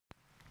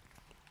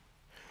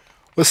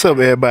What's up,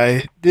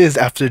 everybody? This is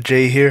After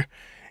J here.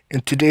 In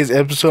today's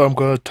episode, I'm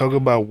going to talk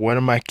about one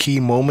of my key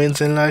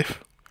moments in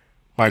life,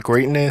 my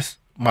greatness,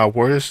 my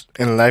worst,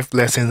 and life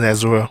lessons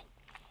as well.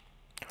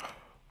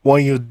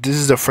 Warn you, this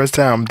is the first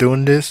time I'm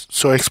doing this,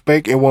 so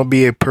expect it won't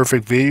be a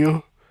perfect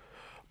video,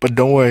 but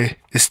don't worry,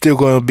 it's still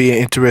going to be an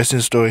interesting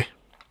story.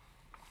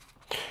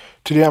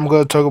 Today, I'm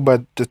going to talk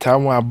about the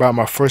time when I bought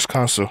my first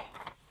console,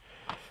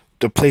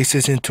 the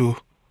PlayStation 2,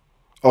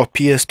 or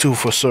PS2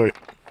 for short.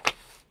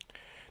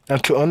 Now,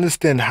 to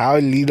understand how I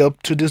lead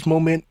up to this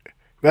moment,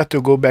 we have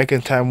to go back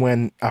in time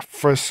when I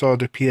first saw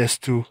the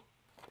PS2.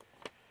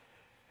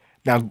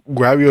 Now,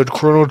 grab your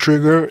chrono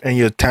trigger and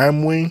your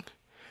time wing,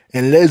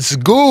 and let's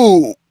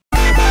go!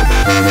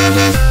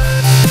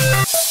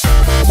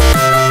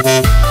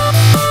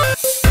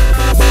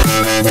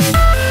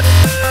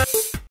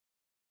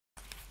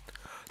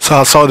 So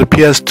I saw the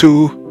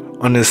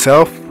PS2 on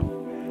itself,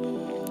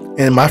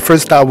 and my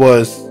first thought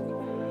was,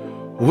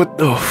 what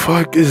the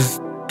fuck is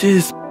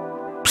this?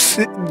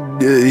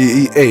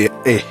 Hey,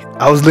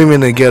 I was living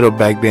in the ghetto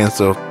back then,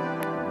 so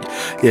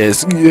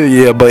yes,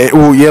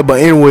 but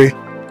anyway,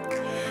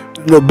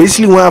 no,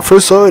 basically when I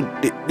first saw it,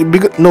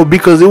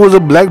 because it was a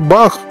black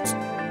box,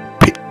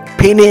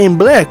 painted in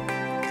black.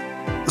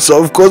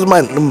 So of course,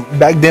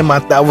 back then my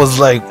thought was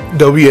like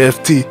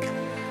WFT.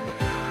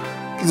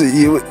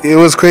 It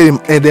was crazy,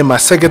 and then my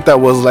second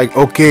thought was like,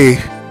 okay,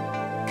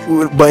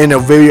 but in a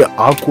very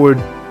awkward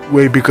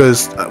way,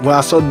 because when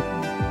I saw,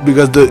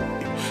 because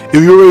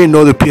if you already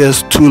know the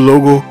PS2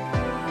 logo,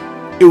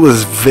 it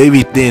was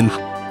very thin.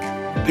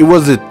 It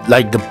wasn't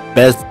like the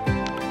best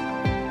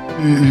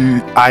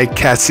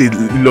eye-catchy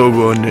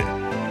logo on it.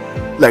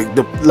 Like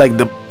the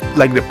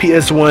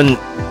PS1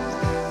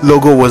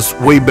 logo was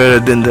way better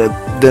than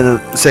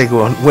the second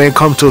one when it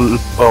comes to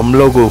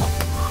logo.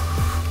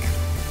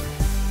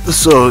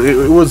 So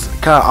it was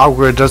kind of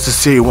awkward just to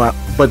see one.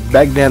 But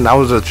back then I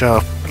was a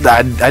child.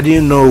 I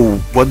didn't know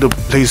what the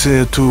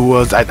PlayStation 2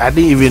 was. I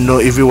didn't even know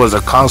if it was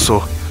a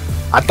console.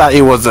 I thought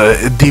it was a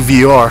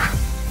DVR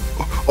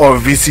or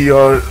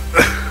VCR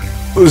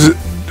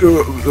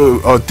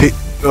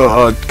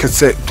or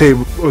cassette tape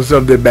or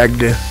something back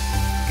then.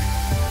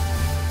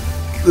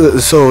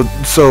 So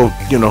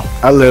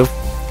I left.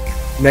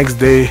 Next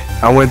day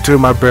I went to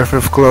my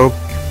breakfast club.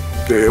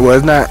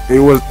 It's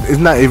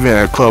not even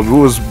a club. It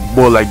was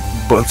more like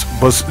bus.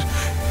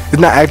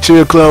 It's not actually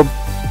a club.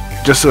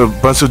 Just a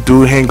bunch of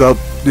dudes hang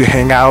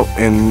out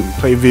and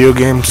play video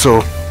games.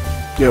 So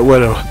yeah,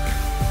 whatever.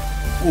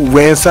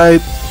 Went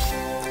inside,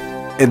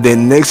 and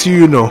then next thing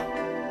you know,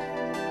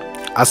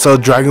 I saw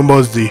Dragon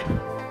Ball Z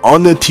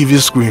on the TV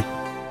screen.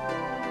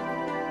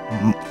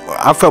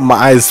 I felt my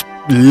eyes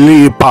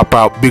literally pop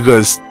out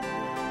because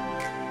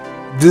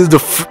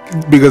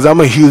because I'm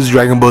a huge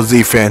Dragon Ball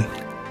Z fan,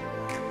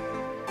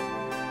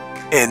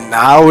 and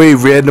I already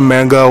read the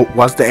manga,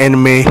 watched the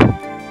anime.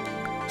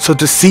 So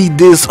to see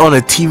this on a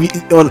TV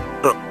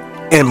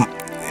and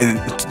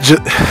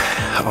just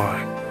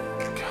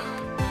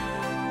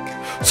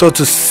so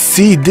to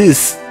see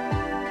this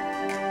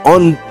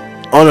on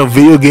a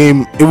video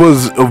game, it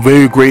was a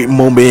very great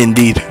moment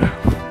indeed.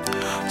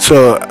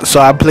 So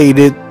I played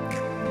it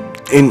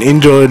and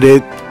enjoyed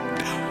it.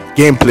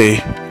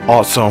 Gameplay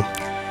awesome,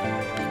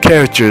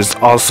 characters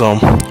awesome,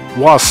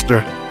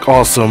 roster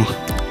awesome,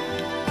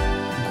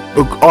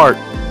 art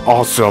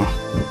awesome,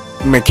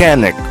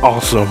 mechanic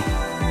awesome.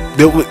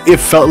 It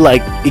felt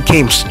like it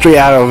came straight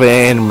out of an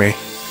anime.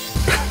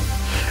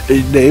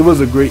 It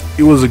was a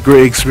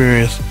great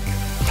experience.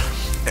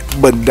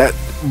 But that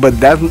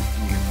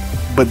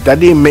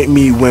didn't make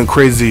me went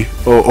crazy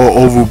or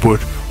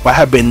overboard. What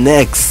happened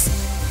next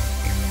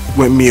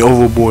went me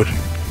overboard,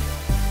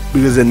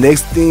 because the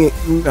next thing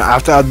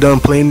after I done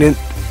playing it,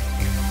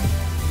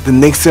 the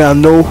next thing I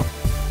know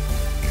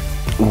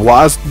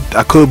was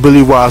I couldn't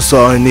believe what I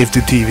saw underneath the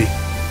TV.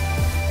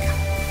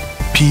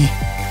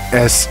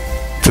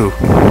 PS2,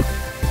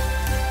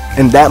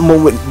 and that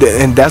moment,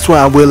 and that's when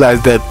I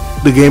realized that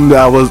the game that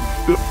I was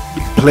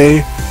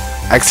playing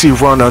actually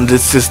run on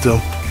this system.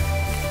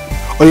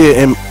 Oh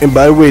yeah, and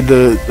by the way,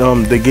 the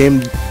game,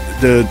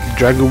 the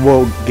Dragon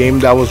Ball game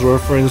that was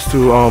referenced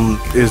to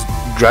is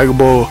Dragon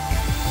Ball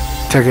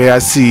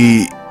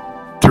Tenkaichi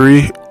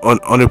 3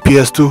 on the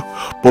PS2.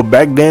 But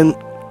back then,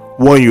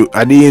 warn you,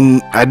 I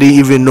didn't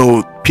even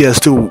know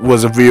PS2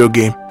 was a video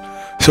game.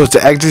 So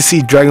to actually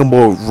see Dragon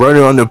Ball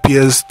running on the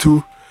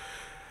PS2,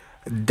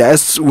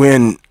 that's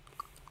when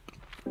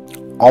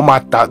all my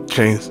thoughts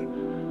changed.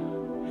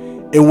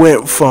 It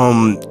went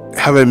from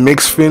having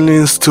mixed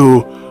feelings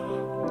to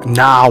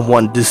now I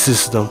want this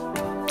system.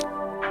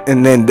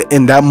 And then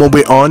in that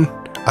moment on,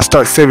 I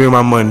start saving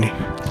my money.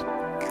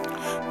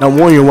 Now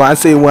warn you, when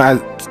I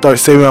start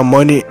saving my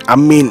money, I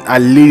mean I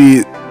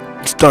literally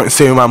start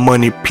saving my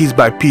money piece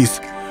by piece.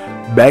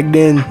 Back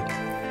then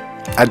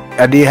I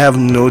didn't have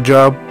no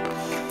job,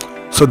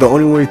 so the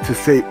only way to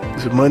save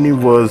money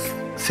was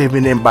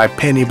saving it by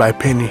penny,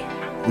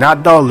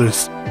 not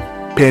dollars,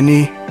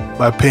 penny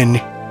by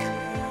penny.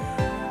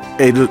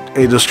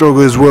 The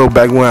struggle is real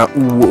back where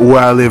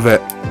I live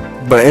at.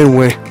 But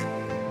anyway,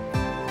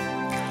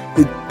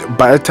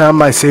 by the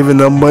time I save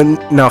enough money,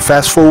 now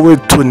fast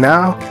forward to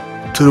now,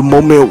 to the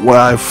moment where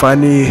I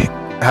finally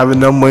have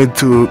enough money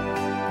to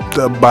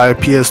buy a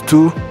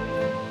PS2,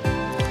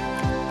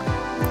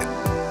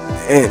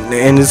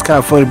 and it's kind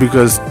of funny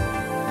because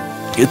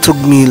it took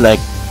me like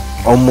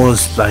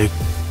almost like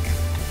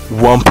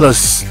one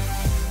plus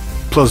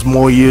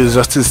more years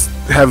just to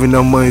have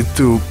enough money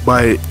to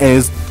buy it, and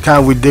it's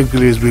kind of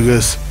ridiculous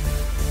because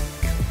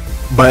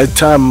by the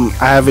time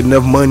I have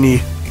enough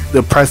money,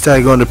 the price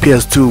tag on the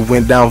PS2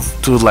 went down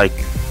to like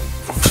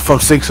from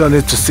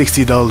 $600 to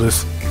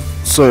 $60.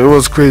 So it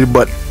was crazy,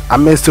 but I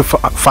managed to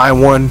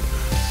find one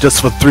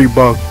just for $3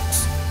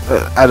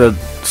 at a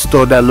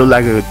store that looked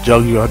like a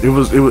junkyard. It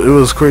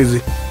was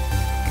crazy.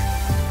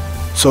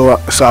 So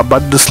I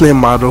bought the slim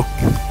model,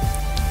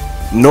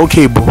 no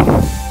cable,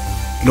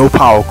 no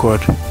power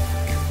cord,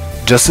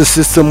 just the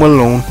system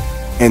alone,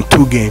 and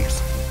 2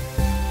 games.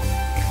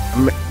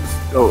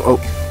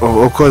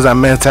 Of course, I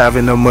meant to have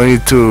enough money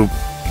to,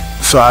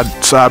 so I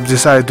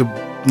decided to,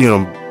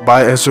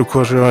 buy extra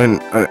culture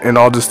and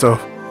all this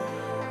stuff.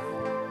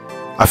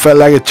 I felt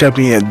like a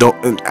champion at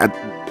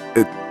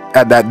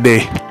that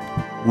day.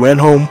 Went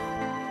home,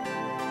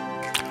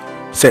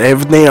 set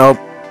everything up,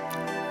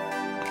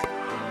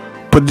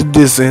 put the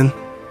disc in,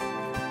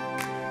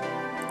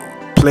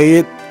 play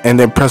it, and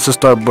then press the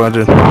start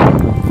button.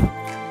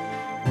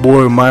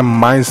 Boy, my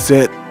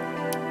mindset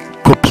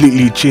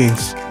completely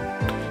changed.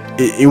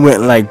 It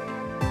went like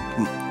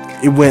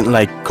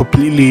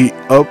completely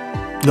up.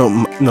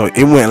 No,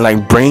 it went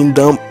like brain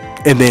dump,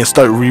 and then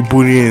start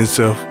rebooting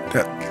itself.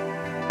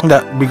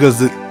 That because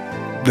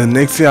the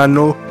next thing I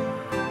know,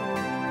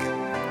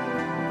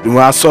 when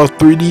I saw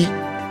 3D,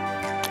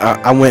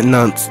 I went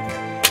nuts.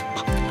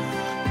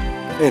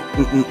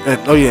 And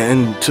oh yeah,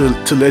 and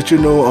to let you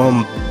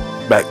know,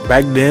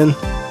 back then,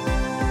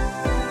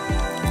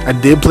 I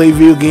did play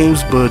video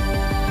games, but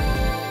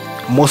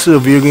most of the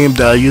video games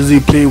that I usually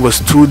play was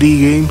 2D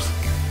games.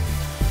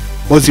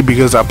 Mostly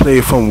because I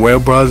play from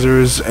web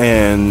browsers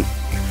and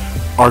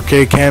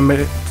arcade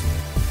cabinets.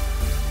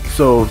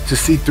 So to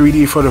see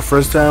 3D for the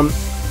first time,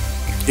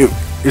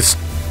 it's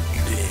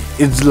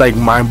like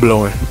mind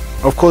blowing.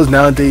 Of course,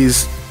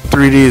 nowadays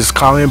 3D is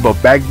common,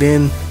 but back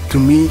then, to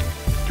me,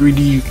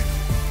 3D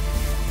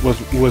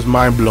was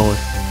mind blowing.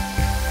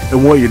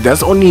 And what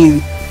that's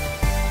only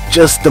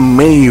just the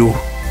menu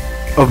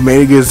of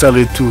Metal Gear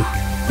Solid 2.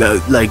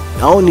 That like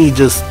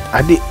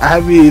I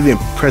haven't even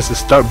pressed the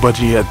start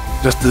button yet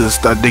just to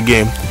start the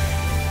game.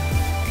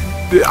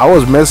 I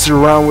was messing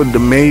around with the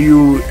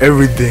menu,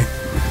 everything.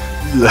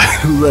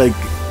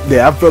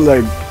 I felt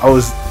like I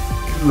was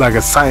like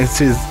a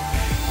scientist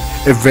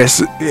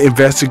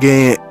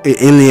investigating an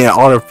alien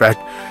artifact.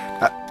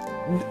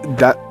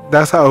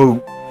 That's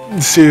how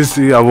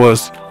seriously I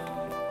was.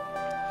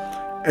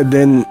 And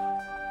then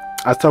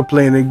I started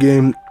playing the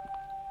game.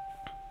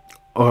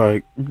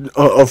 Alright,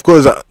 of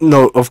course, I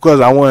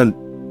wanted.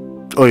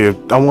 Oh yeah,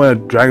 I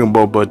wanted Dragon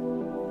Ball, but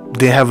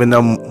didn't have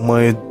enough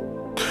money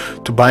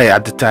to buy it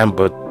at the time.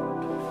 But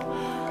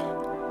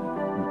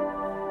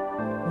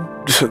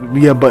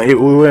yeah, but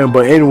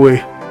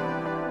anyway,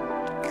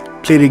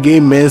 play the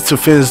game, managed to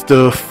finish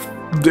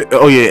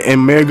oh yeah,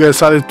 in Metal Gear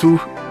Solid 2,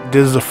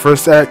 this is the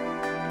first act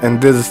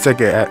and this is the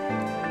second act.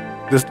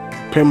 There's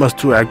pretty much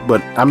 2 acts,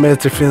 but I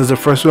managed to finish the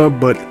first one,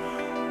 but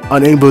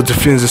unable to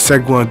finish the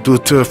second one due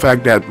to the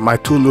fact that my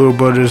 2 little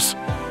brothers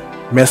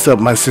messed up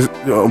my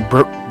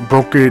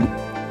brokered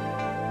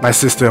my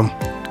system.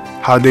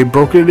 How they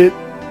brokered it?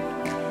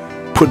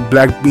 Put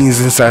black beans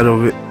inside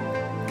of it.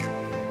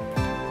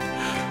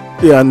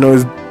 Yeah, I know.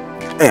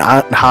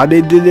 How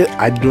they did it,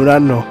 I do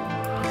not know.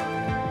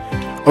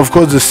 Of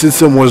course, the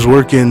system was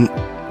working.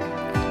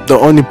 The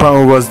only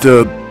problem was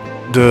the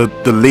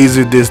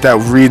laser disc that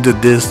read the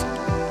disc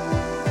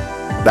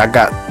that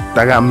got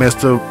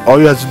messed up. All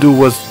I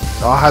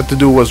had to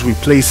do was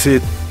replace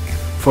it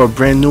for a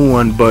brand new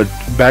one. But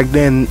back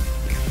then,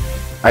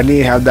 I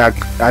didn't have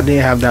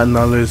that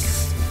knowledge,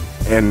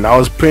 and I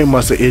was pretty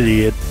much an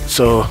idiot.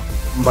 So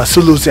my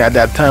solution at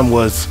that time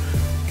was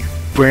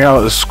bring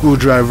out a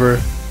screwdriver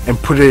and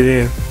put it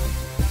in,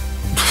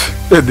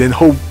 and then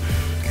hope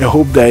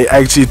that it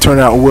actually turned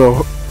out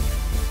well.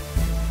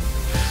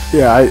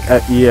 Yeah,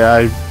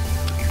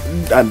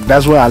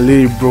 that's why I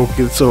literally broke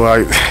it. So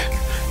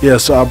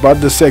so I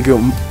bought the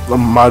second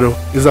model.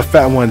 It's a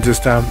fat one this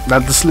time,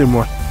 not the slim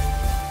one.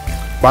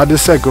 Bought the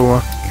second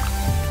one.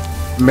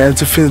 Managed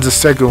to finish the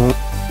second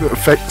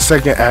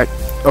act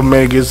of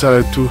Metal Gear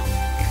Solid 2.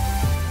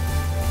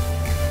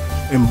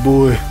 And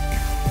boy,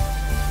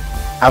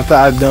 after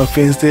I done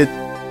finished it,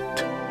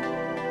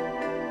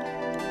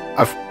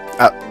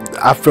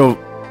 I felt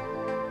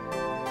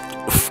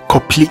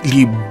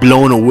completely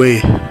blown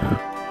away.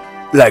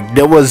 Like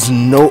there was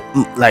no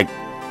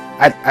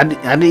I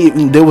didn't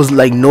even, there was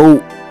like no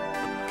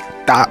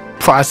thought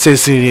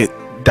process in it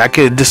that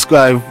could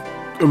describe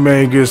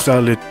Metal Gear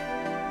Solid.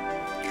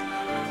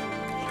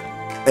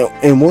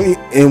 And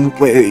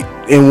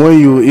when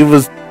you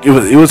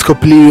it was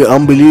completely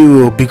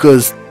unbelievable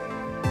because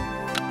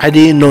I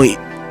didn't know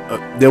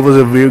there was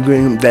a video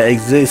game that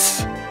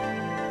exists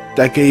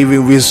that can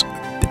even reach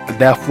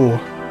that far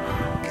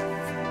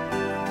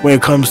when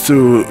it comes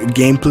to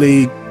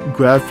gameplay,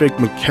 graphic,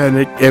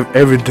 mechanic,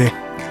 everything.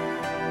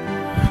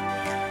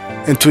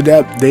 And to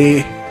that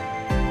day,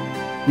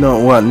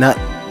 no, well, not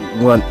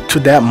well, to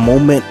that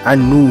moment, I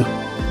knew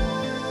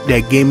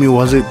that gaming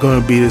wasn't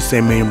gonna be the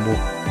same anymore.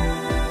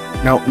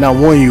 Now,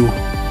 warn you,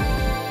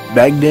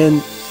 back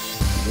then,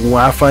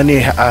 when I finally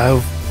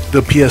have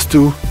the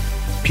PS2,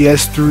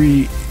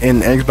 PS3,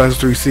 and Xbox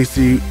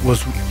 360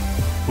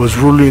 was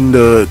ruling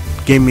the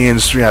gaming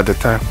industry at the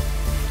time.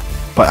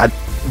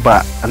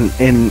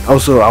 And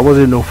also I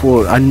wasn't no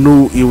fool. I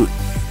knew it,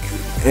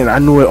 and I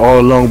knew it all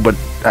along, but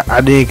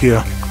I didn't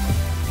care.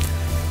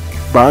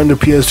 Buying the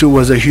PS2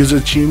 was a huge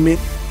achievement,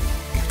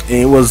 and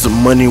it was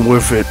money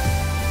worth it,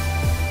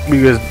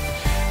 because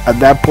at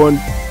that point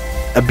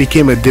I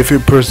became a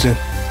different person.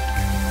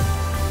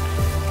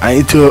 I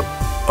enter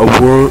a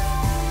world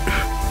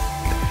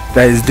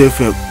that is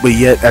different, but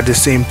yet at the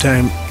same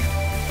time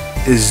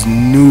is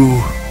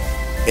new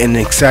and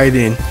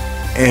exciting,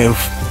 and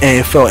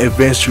it felt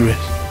adventurous.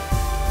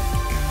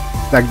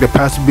 Like the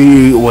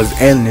possibility was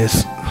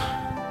endless.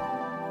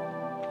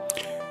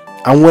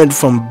 I went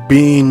from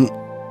being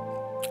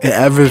an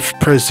average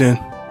person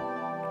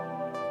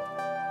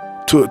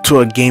to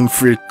a game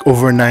freak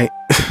overnight.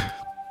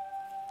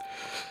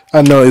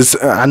 I know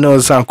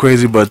it sounds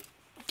crazy, but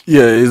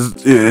yeah,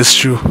 it's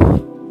true.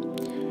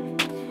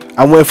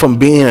 I went from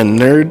being a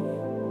nerd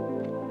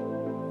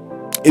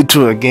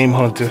into a game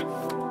hunter.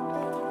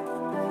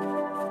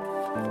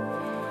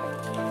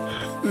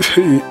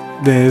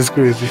 Then it's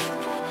crazy.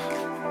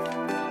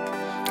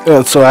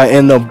 So I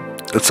end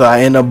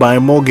up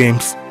buying more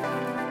games,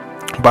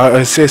 buy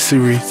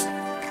accessories,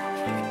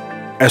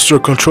 extra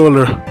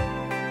controller,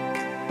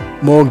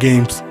 more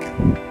games,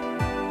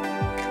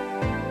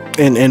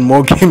 and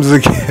more games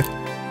again.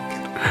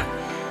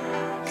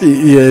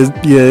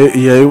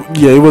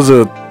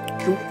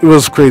 It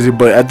was crazy,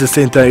 but at the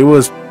same time, it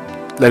was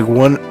like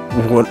one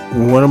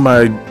of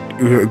my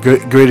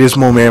greatest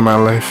moments in my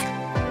life.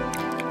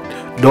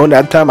 During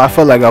that time, I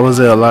felt like I was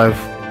alive.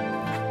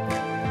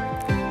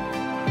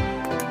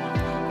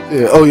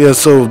 Yeah, oh yeah,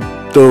 so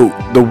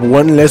the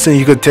one lesson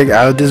you could take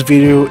out of this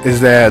video is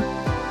that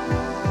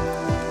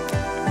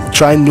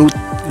try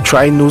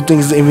new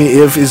things even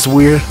if it's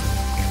weird,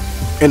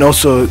 and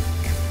also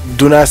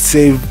do not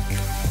save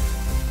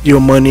your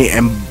money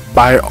and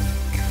buy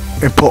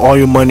and put all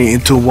your money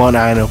into one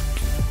item.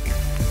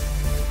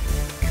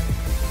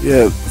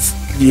 Yeah,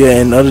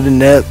 and other than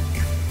that,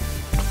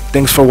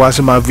 thanks for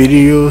watching my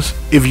videos.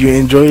 If you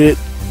enjoyed it,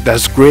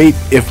 that's great.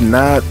 If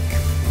not,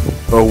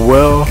 oh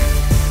well.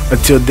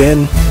 Until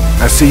then,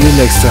 I'll see you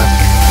next time.